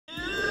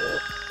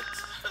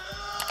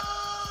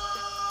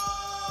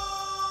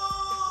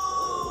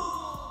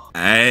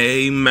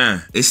Hey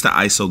man, it's the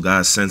ISO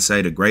God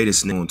Sensei, the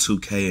greatest nigga on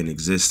 2K in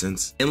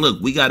existence. And look,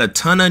 we got a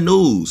ton of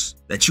news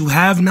that you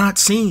have not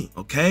seen,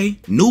 okay?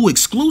 New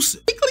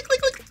exclusive.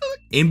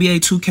 NBA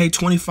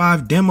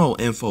 2K25 demo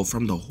info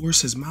from the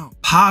horse's mouth.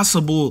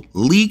 Possible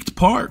leaked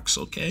parks,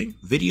 okay?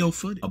 Video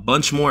footage. A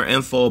bunch more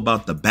info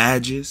about the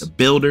badges, the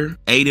builder,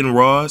 Adin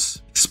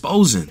Ross,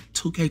 exposing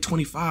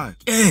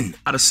 2K25. Again,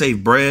 how to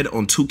save bread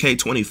on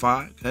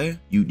 2K25, okay?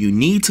 You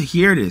need to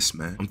hear this,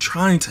 man. I'm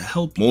trying to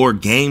help you. More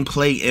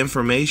gameplay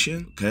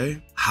information,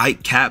 okay?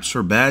 Height caps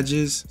for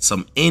badges,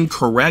 some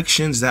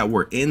incorrections that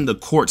were in the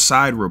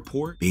courtside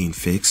report being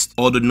fixed,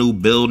 all the new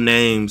build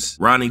names,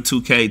 Ronnie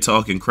 2K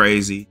talking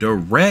crazy,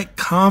 direct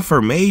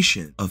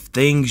confirmation of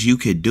things you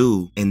could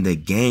do in the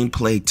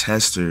gameplay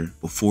tester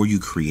before you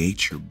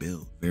create your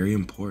build. Very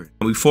important.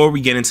 And before we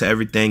get into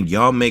everything,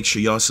 y'all make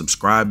sure y'all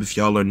subscribe if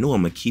y'all are new.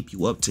 I'm gonna keep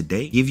you up to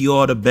date, give you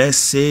all the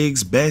best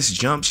SIGs, best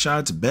jump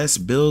shots,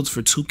 best builds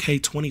for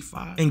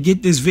 2K25, and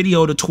get this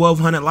video to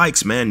 1,200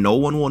 likes, man. No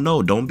one will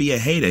know. Don't be a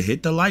hater.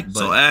 Hit the like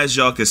button. So as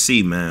y'all can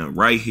see, man,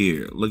 right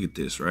here, look at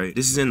this, right?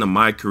 This is in the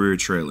My Career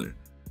trailer.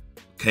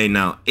 Okay,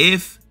 now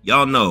if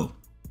y'all know,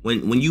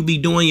 when you be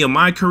doing your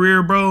My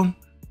Career, bro,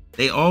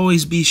 they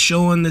always be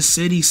showing the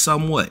city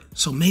somewhat.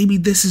 So maybe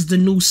this is the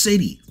new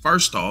city,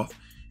 first off.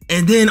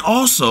 And then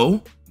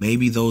also,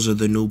 maybe those are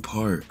the new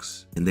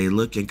parks and they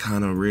looking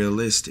kind of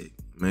realistic.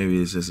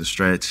 Maybe it's just a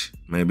stretch.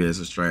 Maybe it's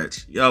a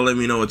stretch. Y'all let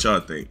me know what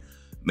y'all think.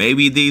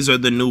 Maybe these are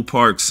the new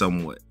parks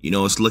somewhat. You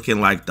know, it's looking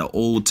like the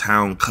old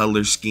town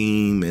color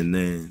scheme, and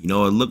then, you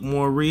know, it look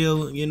more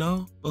real, you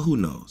know, but who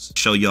knows?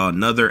 Show y'all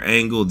another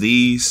angle.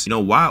 These, you know,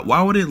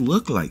 why would it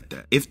look like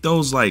that? If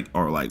those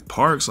are like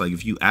parks, like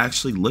if you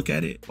actually look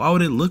at it, why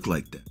would it look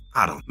like that?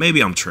 I don't,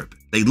 maybe I'm tripping.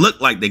 They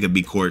look like they could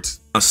be courts.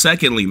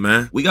 Secondly,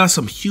 man, we got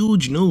some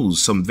huge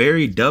news, some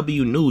very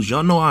W news.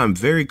 Y'all know I'm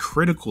very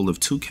critical of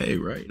 2K,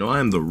 right? You know, I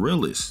am the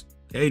realist.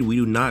 Okay, we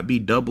do not be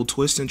double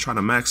twisting, trying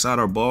to max out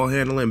our ball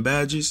handling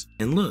badges.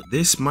 And look,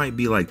 this might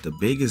be like the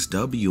biggest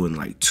W in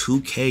like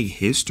 2K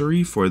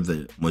history for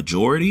the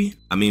majority.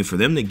 I mean, for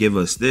them to give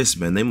us this,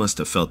 man, they must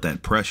have felt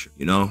that pressure,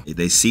 you know?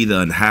 They see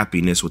the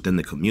unhappiness within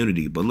the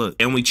community. But look,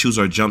 and we choose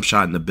our jump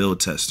shot in the build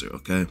tester,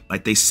 okay?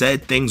 Like they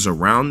said things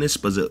around this,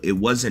 but it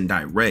wasn't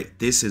direct.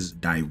 This is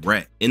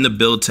direct. In the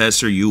build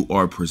tester, you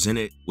are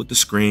presented with the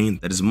screen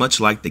that is much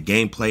like the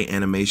gameplay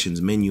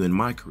animations menu in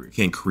My Career. You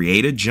can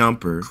create a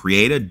jumper,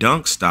 create a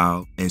dunk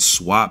style, and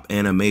swap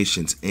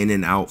animations in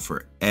and out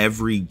for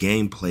every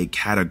gameplay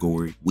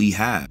category we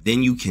have.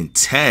 Then you can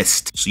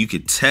test. So you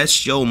can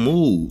test your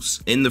moves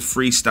in the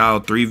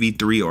freestyle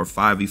 3v3 or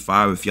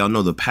 5v5. If y'all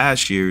know the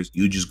past years,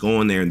 you just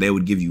go in there and they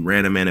would give you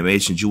random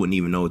animations. You wouldn't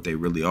even know what they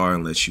really are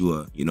unless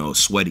you you know,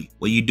 sweaty.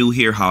 What you do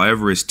here,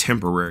 however, is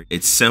temporary.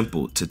 It's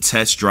simple to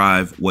test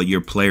drive what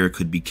your player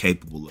could be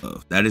capable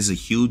of. That is a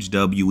huge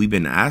W. We've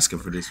been asking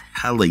for this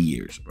hella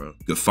years, bro.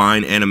 You can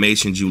find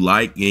animations you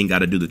like. You ain't got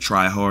to do the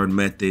try hard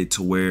method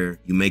to where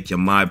you make your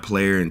my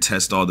player and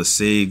test all the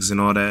SIGs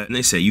and all that. And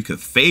they say you could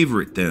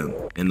favorite them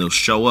and they'll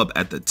show up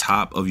at the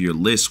top of your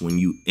list when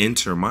you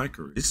enter My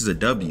Career. This is a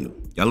W.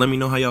 Y'all let me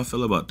know how y'all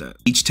feel about that.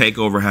 Each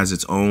takeover has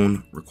its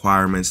own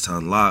requirements to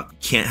unlock. You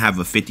can't have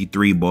a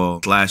 53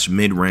 ball /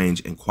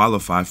 mid-range and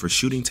qualify for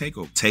shooting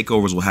takeover.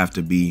 Takeovers will have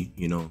to be,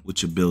 you know,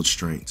 with your build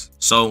strengths.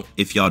 So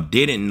if y'all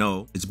didn't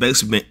know, it's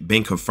basically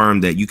been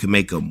confirmed that you can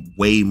make a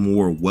way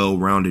more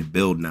well-rounded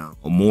build now,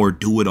 a more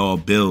do-it-all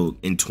build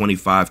in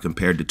 25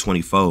 compared to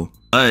 24.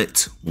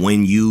 But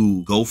when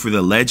you go for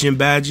the legend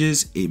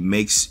badges, it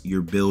makes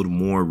your build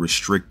more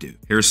restrictive.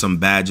 Here's some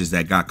badges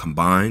that got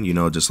combined, you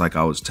know, just like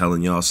I was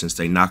telling y'all, since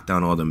they knocked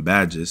down all them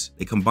badges,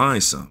 they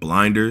combined some.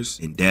 Blinders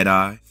and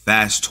Deadeye.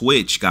 Fast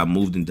Twitch got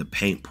moved into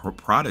Paint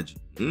Prodigy.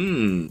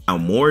 Now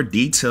more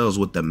details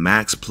with the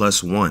max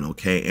 +1,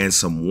 okay, and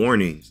some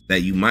warnings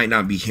that you might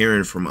not be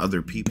hearing from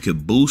other people. You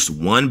could boost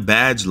one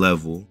badge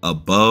level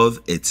above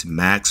its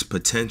max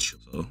potential.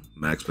 So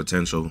max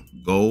potential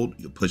gold,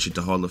 you push it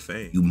to Hall of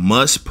Fame. You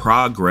must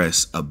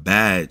progress a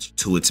badge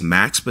to its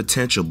max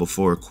potential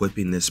before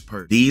equipping this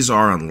perk. These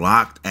are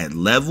unlocked at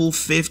level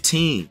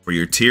 15 for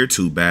your tier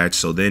 2 badge.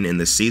 So then in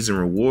the season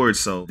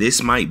rewards, so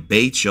this might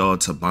bait y'all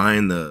to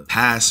buying the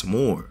pass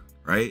more,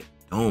 right?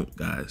 Don't,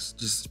 guys.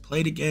 Just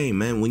play the game,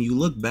 man. When you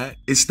look back,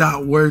 it's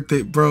not worth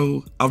it,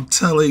 bro. I'm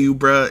telling you,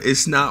 bro,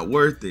 it's not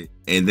worth it.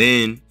 And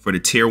then for the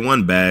tier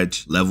 1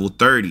 badge, level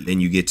 30,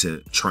 then you get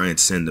to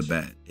transcend the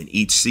badge in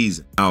each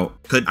season. Now,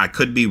 I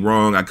could be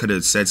wrong. I could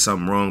have said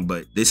something wrong,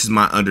 but this is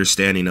my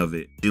understanding of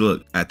it. See,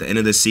 look, at the end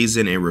of the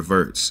season, it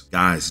reverts.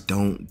 Guys,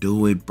 don't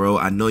do it, bro.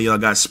 I know y'all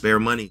got spare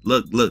money.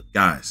 Look,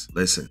 guys,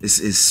 listen. This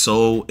is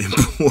so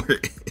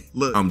important.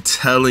 Look, I'm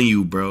telling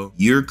you, bro,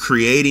 you're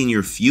creating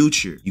your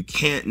future. You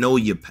can't know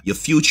your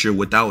future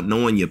without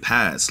knowing your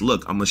past.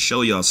 Look, I'm gonna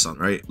show y'all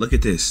something, right? Look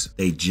at this.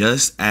 They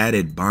just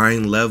added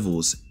buying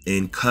levels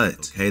in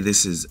cut. Okay,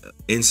 this is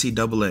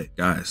NCAA.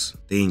 Guys,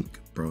 think,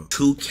 bro.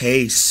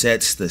 2K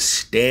sets the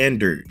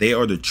standard. They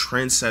are the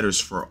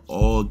trendsetters for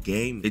all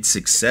games. It's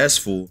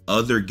successful.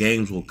 Other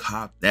games will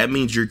copy. That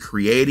means you're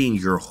creating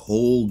your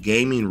whole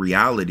gaming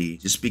reality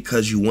just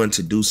because you want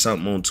to do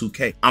something on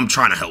 2K. I'm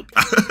trying to help.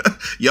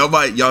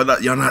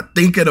 y'all not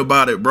thinking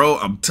about it, bro.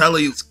 I'm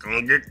telling you, it's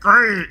gonna get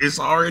crazy. It's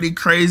already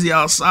crazy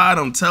outside.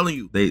 I'm telling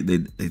you.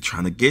 They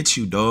trying to get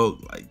you,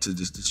 dog. Like to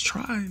just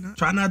try.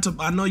 Try not to.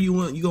 I know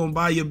you gonna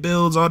buy your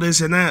builds, all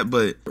this and that,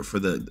 but for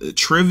the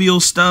trivial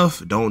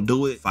stuff, don't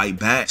do it. Fight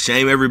back.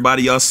 Shame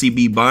everybody y'all see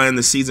be buying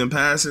the season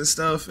pass and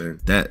stuff. And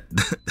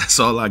that's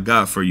all I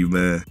got for you,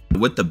 man.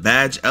 With the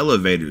badge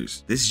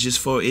elevators, this is just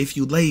for if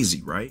you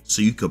lazy, right?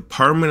 So you could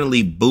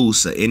permanently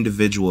boost an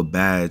individual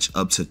badge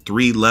up to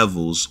 3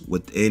 levels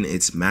within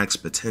its max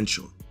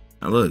potential.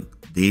 Now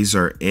look, these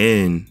are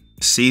in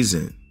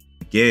season.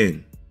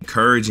 Again,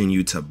 encouraging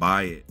you to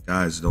buy it.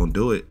 Guys, don't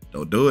do it.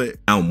 Don't do it.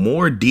 Now,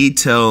 more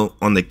detail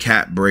on the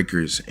cap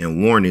breakers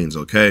and warnings,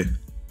 okay?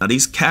 Now,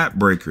 these cap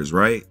breakers,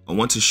 right? I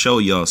want to show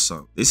y'all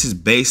something. This is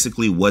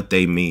basically what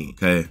they mean,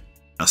 okay?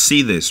 Now,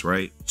 see this,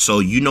 right? So,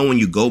 you know when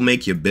you go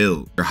make your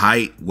build, your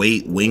height,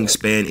 weight,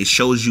 wingspan, it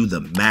shows you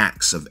the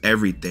max of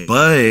everything.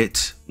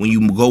 But when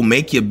you go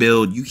make your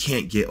build, you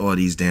can't get all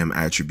these damn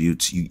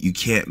attributes. You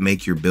can't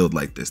make your build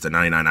like this, the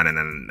 99,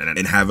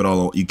 and have it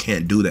all. You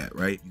can't do that,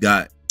 right? You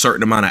got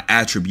certain amount of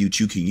attributes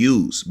you can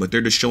use, but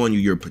they're just showing you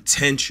your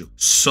potential.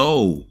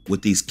 So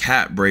with these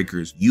cap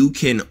breakers, you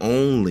can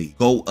only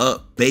go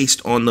up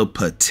based on the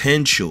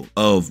potential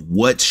of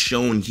what's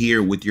shown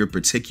here with your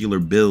particular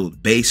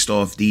build based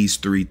off these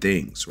 3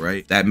 things,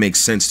 right? That makes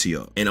sense to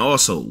y'all. And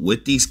also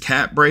with these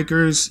cap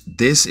breakers,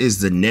 this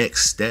is the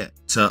next step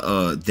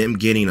to them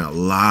getting a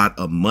lot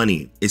of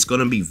money. It's going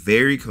to be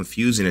very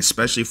confusing,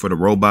 especially for the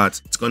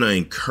robots. It's going to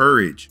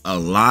encourage a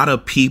lot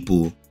of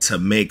people to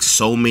make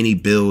so many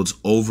builds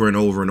over and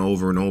over and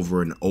over and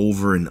over and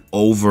over and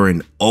over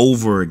and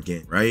over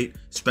again, right?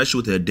 Especially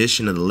with the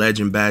addition of the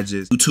legend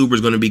badges.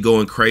 YouTubers going to be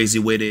going crazy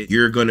with it.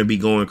 You're going to be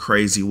going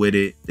crazy with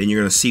it. Then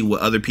you're going to see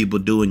what other people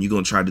do and you're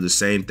going to try to do the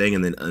same thing,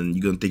 and then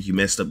you're going to think you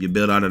messed up your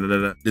build.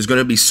 There's going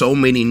to be so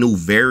many new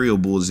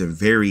variables and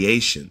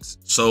variations.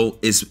 So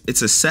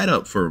it's a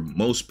setup for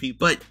most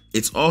people, but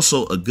it's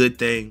also a good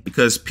thing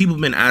because people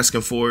have been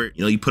asking for it.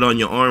 You know, you put on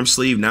your arm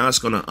sleeve, now it's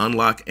going to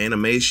unlock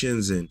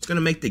animations and it's going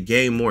to make the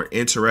game more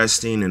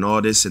interesting and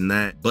all this and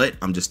that. But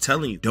I'm just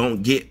telling you,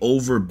 don't get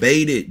over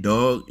baited,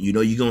 dog. You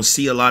know, you're going to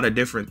see a lot of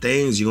different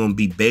things. You're going to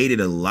be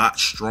baited a lot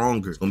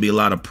stronger. It's going to be a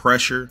lot of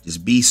pressure.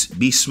 Just be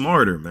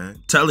smarter, man.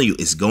 I'm telling you,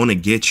 it's going to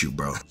get you,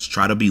 bro. Just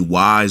try to be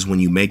wise when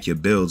you make your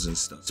builds and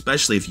stuff,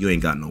 especially if you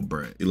ain't got no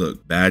bread. You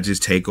look, badges,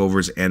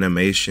 takeovers,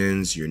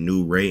 animations, your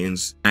new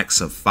ratings,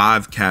 max of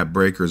 5 cap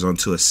breakers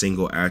onto a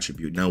single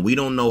attribute. Now, we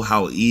don't know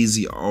how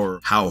easy or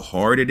how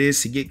hard it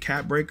is to get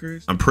cap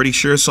breakers. I'm pretty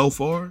sure so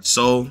far.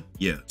 So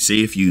yeah,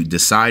 see, if you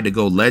decide to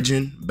go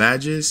legend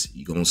badges,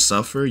 you're gonna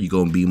suffer. You're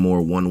gonna be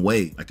more one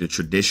way, like the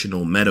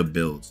traditional meta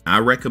builds. I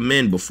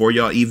recommend before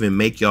y'all even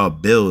make y'all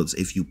builds,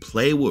 if you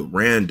play with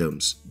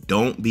randoms,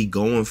 don't be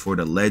going for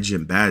the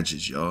legend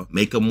badges, y'all.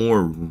 Make a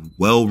more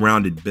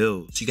well-rounded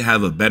build so you can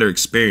have a better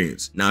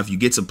experience. Now, if you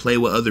get to play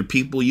with other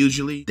people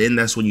usually, then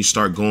that's when you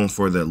start going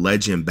for the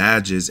legend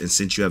badges. And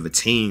since you have a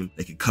team,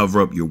 they can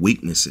cover up your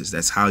weaknesses.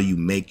 That's how you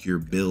make your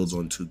builds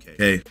on 2K.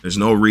 Okay, there's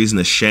no reason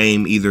to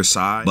shame either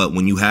side, but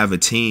when you have a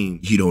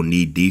team, you don't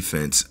need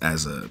defense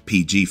as a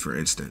PG, for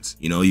instance.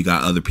 You know, you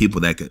got other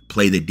people that could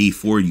play the D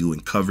for you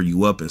and cover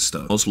you up and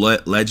stuff. Most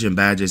legend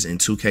badges in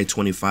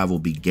 2K25 will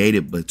be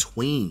gated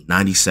between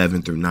 97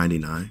 through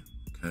 99.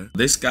 Okay.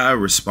 This guy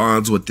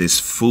responds with this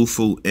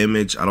foo-foo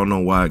image. I don't know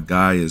why a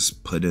guy is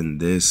putting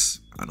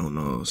this. I don't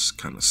know. It's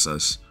kind of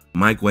sus.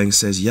 Mike Wang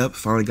says, yep,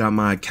 finally got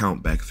my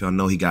account back. If y'all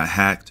know he got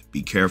hacked,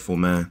 be careful,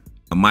 man.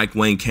 Mike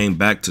Wang came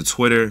back to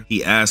Twitter.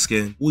 He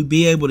asking, will we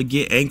be able to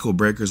get ankle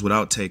breakers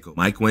without takeover?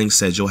 Mike Wang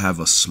said you'll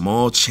have a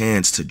small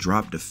chance to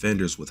drop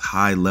defenders with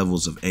high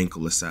levels of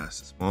ankle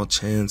assassin. Small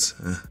chance?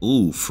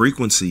 Ooh,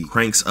 frequency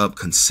cranks up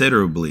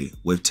considerably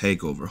with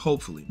takeover.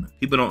 Hopefully, man.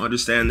 People don't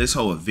understand this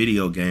whole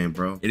video game,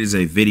 bro. It is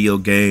a video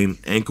game.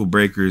 Ankle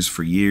breakers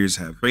for years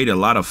have created a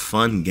lot of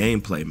fun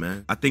gameplay,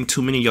 man. I think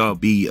too many of y'all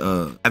be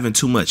having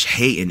too much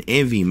hate and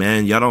envy,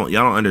 man. Y'all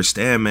don't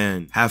understand,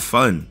 man. Have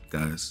fun,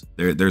 guys.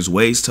 There's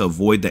ways to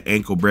avoid the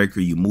ankle breaker.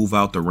 You move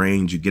out the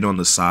range, you get on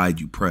the side,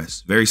 you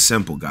press. Very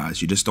simple,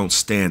 guys. You just don't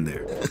stand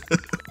there.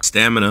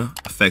 Stamina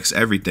affects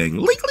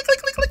everything.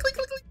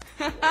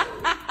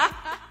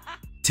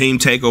 Team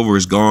takeover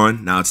is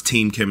gone. Now it's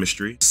team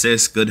chemistry.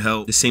 Assist, good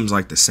health. This seems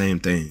like the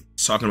same thing.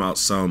 It's talking about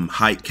some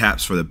height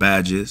caps for the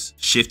badges.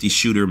 Shifty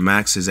shooter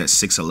maxes at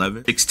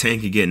 6'11".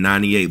 6'10" can get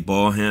 98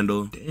 ball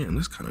handle. Damn,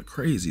 that's kind of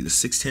crazy. The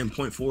 6'10"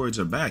 point forwards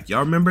are back.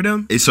 Y'all remember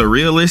them? It's a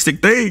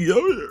realistic thing, yo.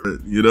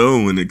 You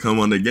know, when they come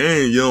on the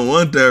game, you don't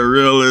want that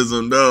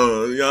realism,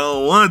 though. Y'all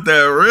don't want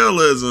that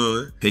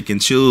realism. Pick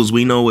and choose.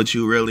 We know what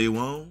you really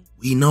want.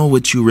 We know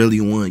what you really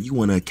want. You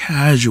want a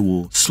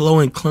casual, slow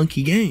and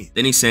clunky game.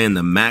 Then he's saying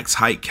the max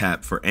height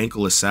cap for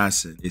ankle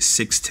assassin is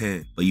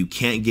 6'10", but you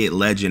can't get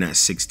legend at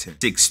 6'10".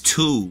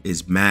 6'2"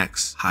 is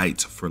max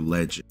height for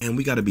legend. And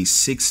we gotta be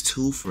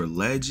 6'2" for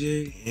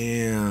legend?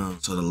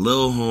 Damn. So the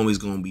little homie's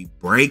gonna be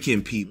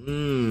breaking people.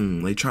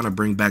 They trying to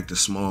bring back the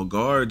small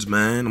guards,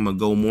 man. I'm gonna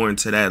go more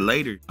into that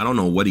later. I don't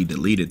know what he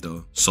deleted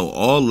though. So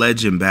all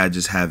legend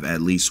badges have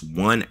at least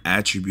one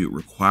attribute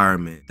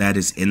requirement that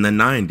is in the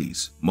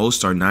 90s.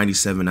 Most are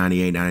 97,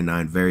 98,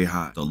 99, very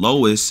high. The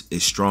lowest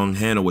is strong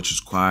handle, which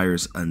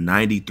requires a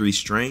 93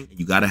 strength.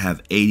 You gotta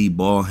have 80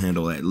 ball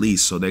handle at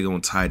least, so they're gonna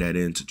tie that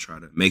in to try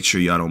to make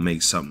sure y'all don't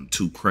make something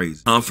too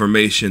crazy.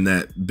 Confirmation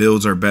that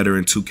builds are better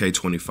in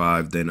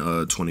 2K25 than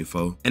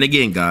 24. And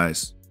again,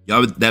 guys,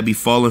 y'all that be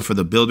falling for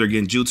the builder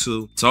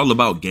genjutsu, it's all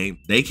about game.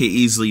 They can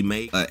easily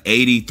make a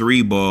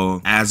 83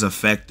 ball as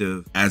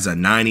effective as a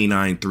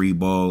 99 3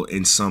 ball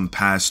in some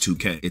past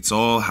 2K. It's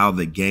all how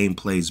the game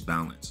plays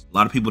balance. A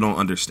lot of people don't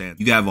understand.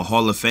 You have a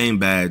Hall of Fame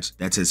badge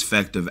that's as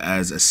effective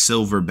as a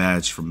silver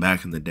badge from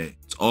back in the day.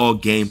 It's all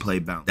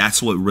gameplay balance.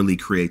 That's what really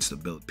creates the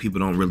build. People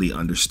don't really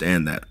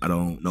understand that. I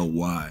don't know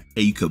why.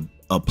 Hey, you could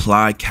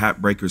apply cap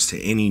breakers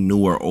to any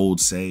new or old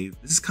save.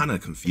 This is kind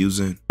of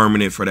confusing.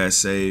 Permanent for that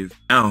save.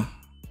 Now,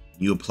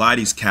 you apply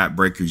these cap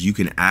breakers, you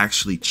can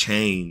actually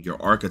change your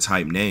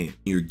archetype name.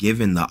 You're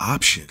given the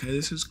option. Okay,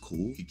 this is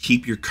cool. You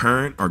keep your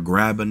current or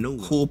grab a new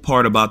one. Cool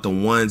part about the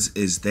ones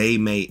is they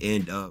may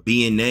end up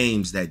being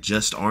names that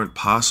just aren't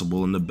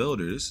possible in the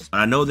builders. But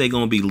I know they're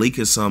gonna be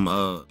leaking some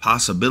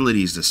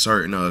possibilities to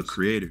certain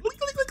creators.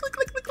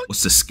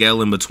 What's the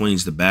scale in between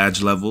the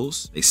badge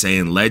levels? They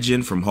saying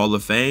legend from Hall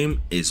of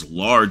Fame is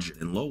larger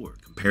and lower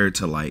compared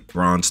to like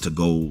bronze to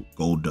gold,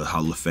 gold to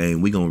Hall of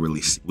Fame. We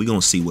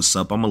gonna see what's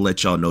up. I'm gonna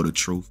let y'all know the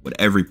truth with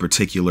every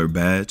particular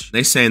badge.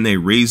 They saying they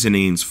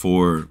reasonings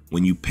for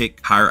when you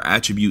pick higher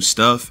attribute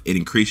stuff, it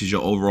increases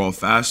your overall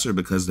faster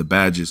because the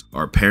badges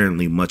are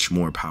apparently much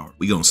more powerful.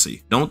 We gonna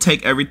see. Don't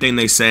take everything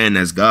they saying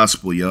as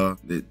gospel, y'all.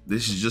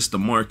 This is just the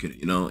market.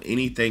 You know,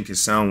 anything can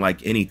sound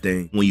like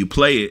anything. When you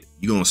play it,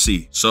 you're gonna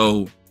see.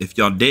 So if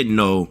y'all didn't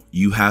know,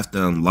 you have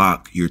to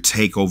unlock your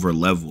takeover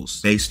levels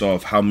based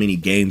off how many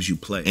games you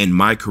play. And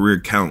my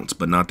career counts,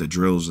 but not the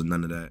drills and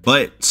none of that.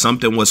 But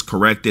something was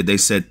corrected. They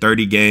said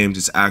 30 games.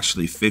 It's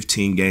actually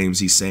 15 games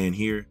he's saying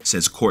here. It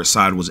says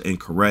courtside was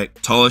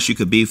incorrect. Tallest you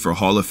could be for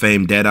Hall of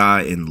Fame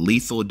Deadeye and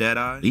lethal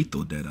Deadeye.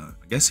 Lethal Deadeye.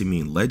 I guess he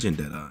mean legend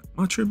Deadeye. Am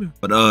I tripping?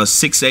 But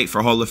 6'8"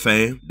 for Hall of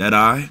Fame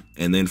Deadeye.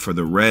 And then for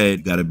the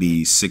red, gotta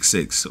be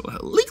 6'6". So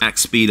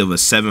max speed of a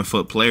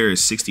 7-foot player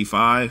is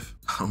 65.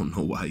 I don't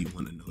know why you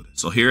want to know that.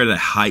 So here are the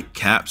height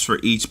caps for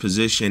each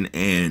position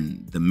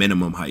and the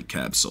minimum height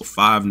caps. So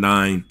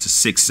 5'9" to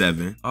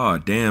 6'7". Oh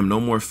damn, no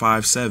more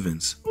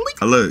 5'7s.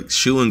 Look,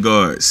 shooting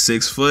guard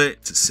 6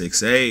 foot to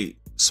 6'8".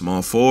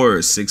 Small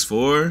forward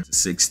 6'4" to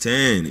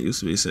 6'10". It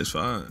used to be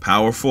 6'5".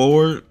 Power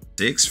forward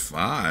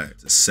 6'5"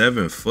 to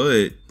 7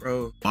 foot.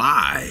 Bro,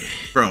 why?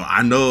 Bro,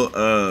 I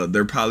know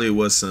there probably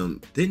was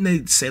some, didn't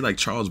they say like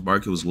Charles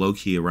Barkley was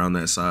low-key around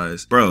that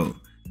size? Bro,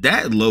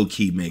 that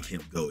low-key make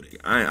him go there.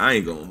 I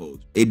ain't gonna hold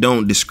you. It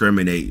don't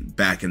discriminate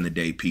back in the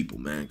day people,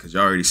 man, because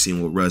y'all already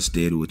seen what Russ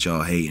did with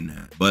y'all hating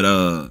that.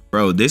 But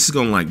bro, this is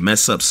gonna like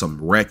mess up some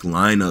rec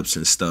lineups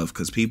and stuff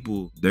because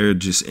people, they're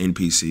just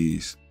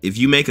NPCs. If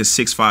you make a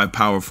 6'5"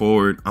 power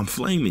forward, I'm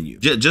flaming you.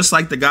 Just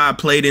like the guy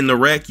played in the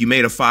rec, you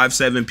made a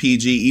 5'7"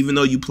 PG, even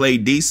though you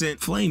played decent,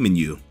 flaming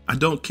you. I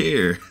don't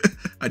care.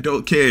 I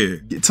don't care.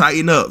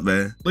 Tighten up,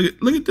 man.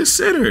 Look at the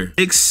center.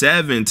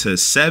 6'7" to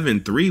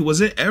 7'3".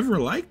 Was it ever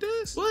like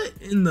this? What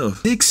in the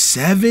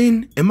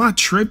 6'7"? Am I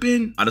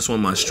tripping? I just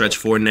want my stretch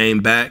 4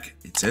 name back.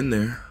 It's in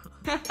there.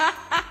 Hey,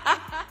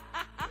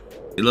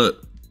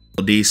 look.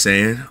 D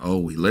saying, oh,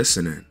 we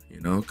listening.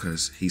 You know,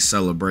 because he's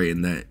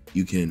celebrating that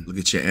you can look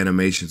at your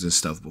animations and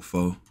stuff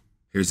before.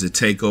 Here's the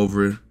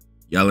takeover.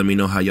 Y'all let me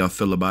know how y'all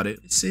feel about it.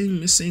 It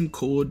seemed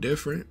cool,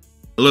 different.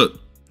 Look,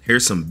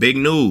 here's some big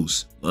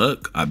news.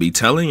 Look, I be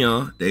telling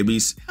y'all, they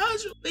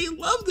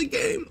love the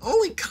game.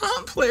 Only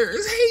comp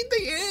players hate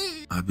the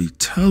game. I be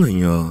telling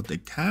y'all, the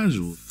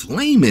casual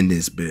flaming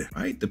this bit,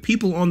 right? The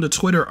people on the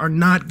Twitter are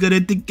not good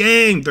at the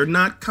game. They're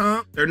not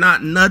comp. They're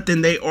not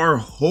nothing. They are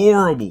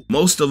horrible.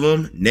 Most of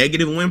them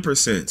negative win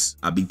percents.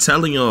 I be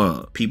telling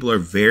y'all, people are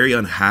very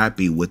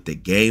unhappy with the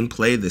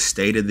gameplay, the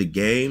state of the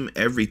game,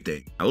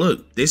 everything. Now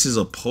look, this is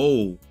a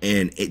poll,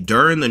 and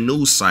during the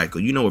news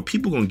cycle, you know where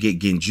people gonna get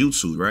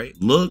genjutsu, right?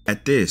 Look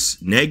at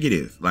this,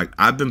 negative. Like,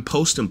 I've been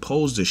posting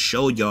polls to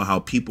show y'all how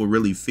people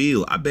really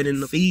feel. I've been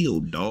in the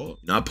field, dog.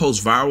 You know, I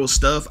post viral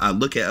stuff. I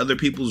look at other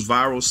people's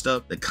viral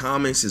stuff. The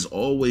comments is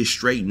always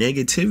straight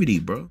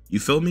negativity, bro. You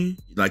feel me?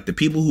 Like, the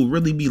people who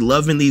really be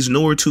loving these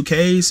newer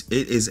 2Ks,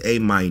 it is a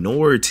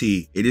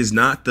minority. It is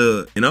not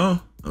the, you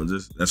know?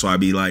 That's why I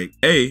be like,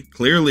 hey,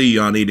 clearly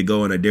y'all need to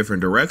go in a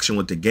different direction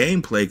with the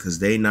gameplay because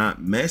they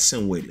not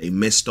messing with it. They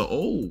missed the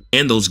old.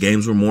 And those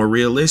games were more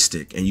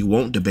realistic, and you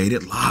won't debate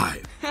it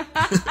live.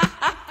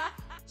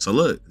 So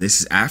look,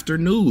 this is after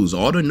news.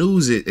 All the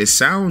news,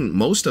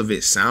 most of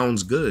it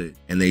sounds good.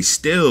 And they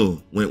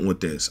still went with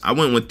this. I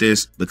went with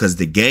this because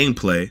the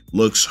gameplay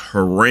looks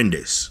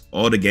horrendous.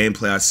 All the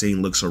gameplay I've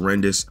seen looks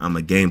horrendous. I'm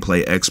a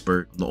gameplay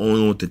expert. I'm the only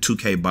one with the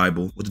 2K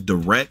Bible with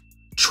direct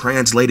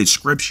translated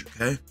scripture,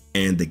 okay?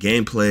 And the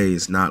gameplay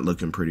is not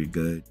looking pretty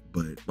good,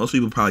 but most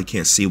people probably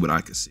can't see what I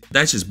can see.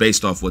 That's just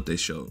based off what they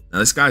showed. Now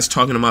this guy's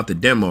talking about the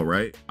demo,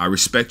 right? I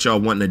respect y'all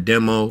wanting a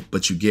demo,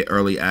 but you get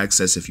early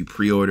access if you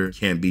pre-order.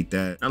 Can't beat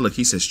that. Now look,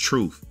 he says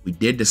truth. We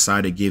did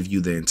decide to give you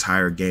the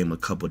entire game a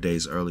couple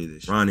days early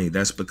this year. Ronnie,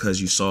 that's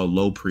because you saw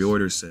low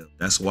pre-order sale.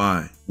 That's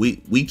why.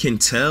 We can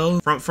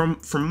tell from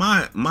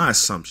my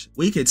assumption,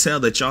 we could tell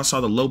that y'all saw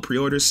the low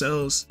pre-order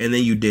sales and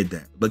then you did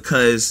that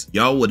because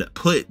y'all would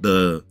put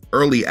the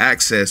early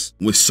access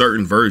with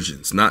certain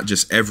versions, not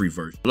just every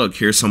version. Look,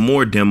 here's some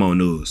more demo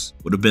news.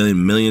 Would have been a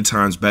million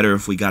times better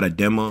if we got a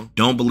demo.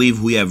 Don't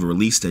believe we have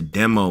released a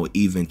demo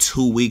even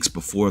 2 weeks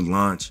before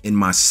launch in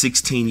my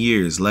 16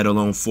 years, let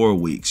alone 4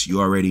 weeks.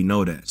 You already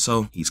know that.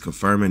 So he's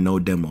confirming no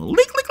demo.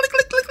 Leak.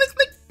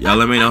 Y'all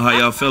let me know how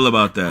y'all feel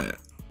about that.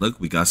 Look,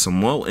 we got some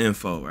more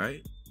info,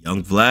 right?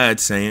 Young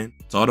Vlad saying,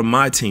 it's all the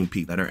My Team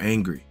people that are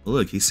angry.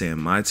 Look, he's saying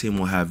My Team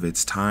will have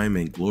its time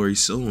and glory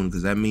soon.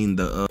 Does that mean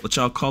the, what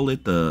y'all call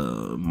it?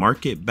 The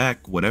market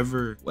back,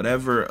 whatever,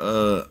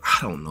 I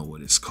don't know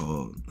what it's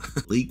called.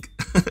 Leak?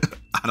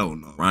 I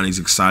don't know. Ronnie's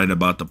excited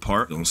about the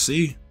part. Don't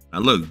see. Now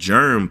look,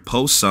 Germ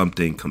posts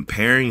something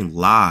comparing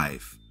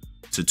live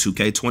to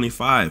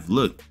 2K25.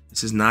 Look,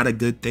 this is not a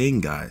good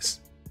thing, guys.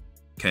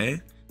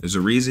 Okay? There's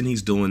a reason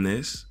he's doing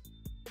this,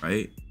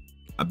 right?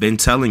 I've been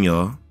telling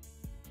y'all,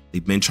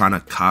 they've been trying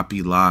to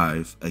copy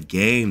live a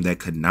game that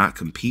could not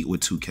compete with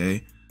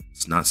 2K.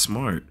 It's not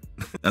smart.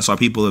 That's why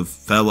people have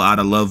fell out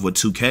of love with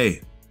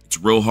 2K. It's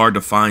real hard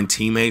to find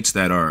teammates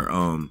that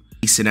are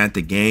decent at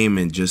the game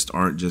and just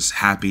aren't just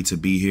happy to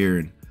be here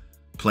and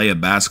play a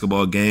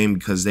basketball game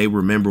because they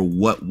remember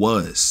what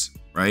was,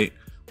 right?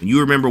 When you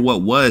remember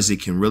what was,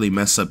 it can really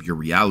mess up your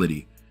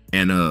reality.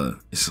 And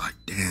it's like,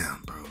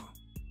 damn, bro,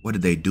 what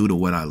did they do to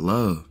what I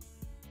love?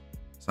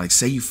 It's like,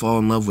 say you fall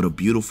in love with a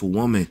beautiful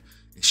woman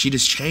and she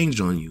just changed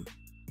on you.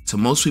 To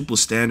most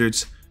people's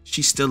standards,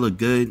 she's still a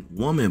good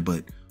woman,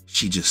 but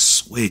she just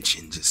switched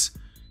and it's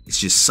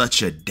just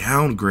such a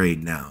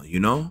downgrade now, you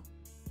know?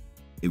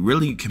 It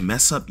really can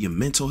mess up your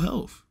mental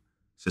health.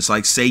 So it's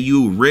like, say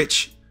you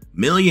rich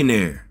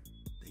millionaire,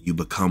 you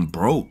become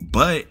broke,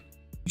 but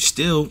you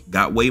still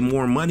got way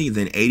more money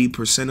than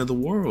 80% of the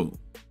world.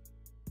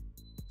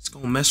 It's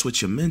gonna mess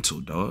with your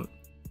mental, dog.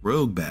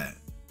 Real bad.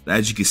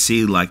 As you can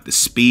see, like the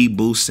speed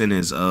boosting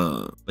is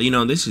but you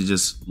know, this is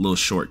just a little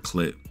short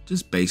clip.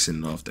 Just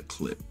basing off the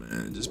clip,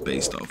 man. Just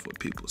based off what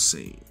people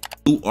seen.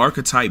 New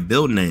archetype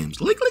build names.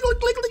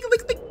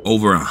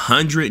 Over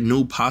 100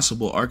 new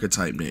possible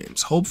archetype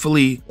names.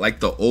 Hopefully, like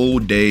the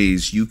old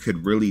days, you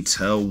could really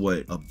tell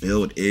what a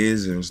build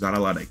is and there's not a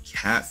lot of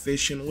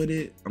catfishing with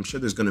it. I'm sure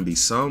there's gonna be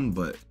some,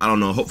 but I don't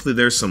know. Hopefully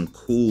there's some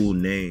cool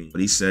names.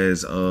 But he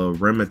says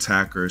rim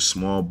attacker,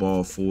 small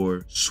ball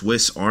 4,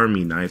 Swiss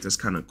army knife, that's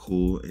kind of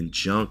cool, and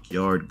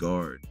junkyard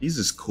guard. These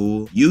is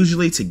cool.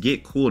 Usually to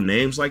get cool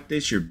names like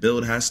this, your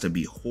build has to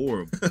be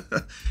horrible.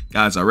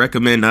 Guys, I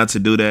recommend not to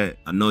do that.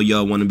 I know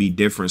y'all want to be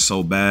different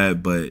so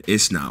bad, but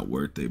it's not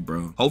worth it,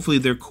 bro. Hopefully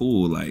they're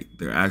cool, like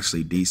they're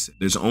actually decent.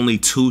 There's only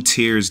 2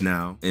 tiers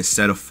now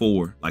instead of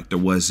 4 like there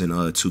was in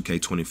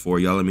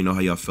 2K24. Y'all let me know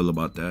how y'all feel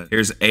about that.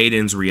 Here's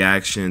Adin's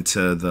reaction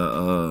to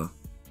the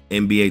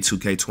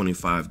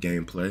NBA2K25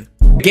 gameplay.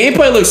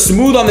 Gameplay looks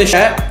smooth on this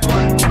chat.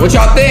 What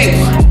y'all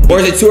think? Or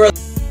is it too early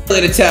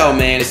to tell,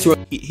 man? It's too early.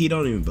 He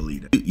don't even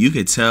believe it. You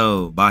could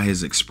tell by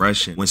his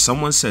expression. When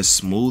someone says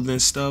smooth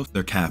and stuff,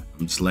 they're cap.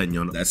 I'm just letting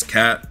y'all know. That's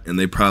cap, and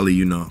they probably,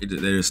 you know,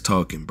 they're just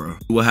talking, bro.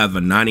 You will have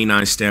a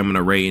 99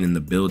 stamina rating in the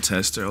build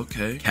tester.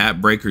 Okay. Cap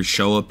breakers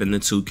show up in the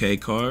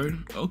 2K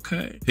card.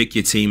 Okay. Pick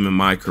your team in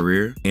my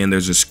career. And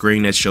there's a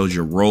screen that shows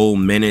your role,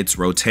 minutes,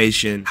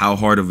 rotation, how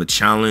hard of a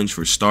challenge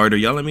for starter.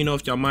 Y'all let me know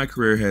if y'all my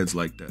career heads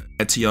like that.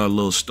 Add to y'all a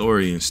little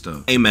story and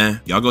stuff. Hey,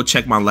 man, y'all go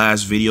check my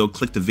last video.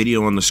 Click the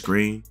video on the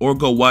screen. Or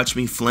go watch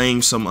me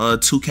flame some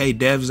 2K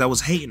devs that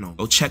was hating on.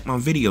 Go check my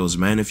videos,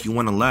 man, if you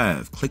want to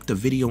laugh. Click the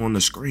video on the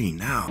screen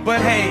now.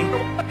 But hey,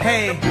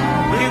 here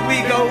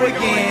we go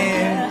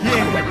again.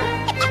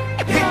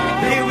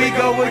 Yeah. Here we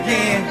go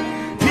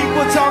again.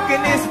 People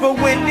talking this, but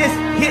when this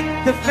hit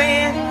the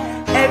fan,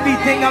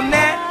 everything I'm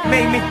at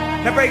made me.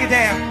 Now break it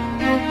down.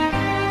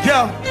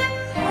 Yo,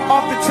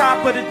 off the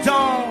top of the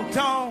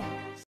dome.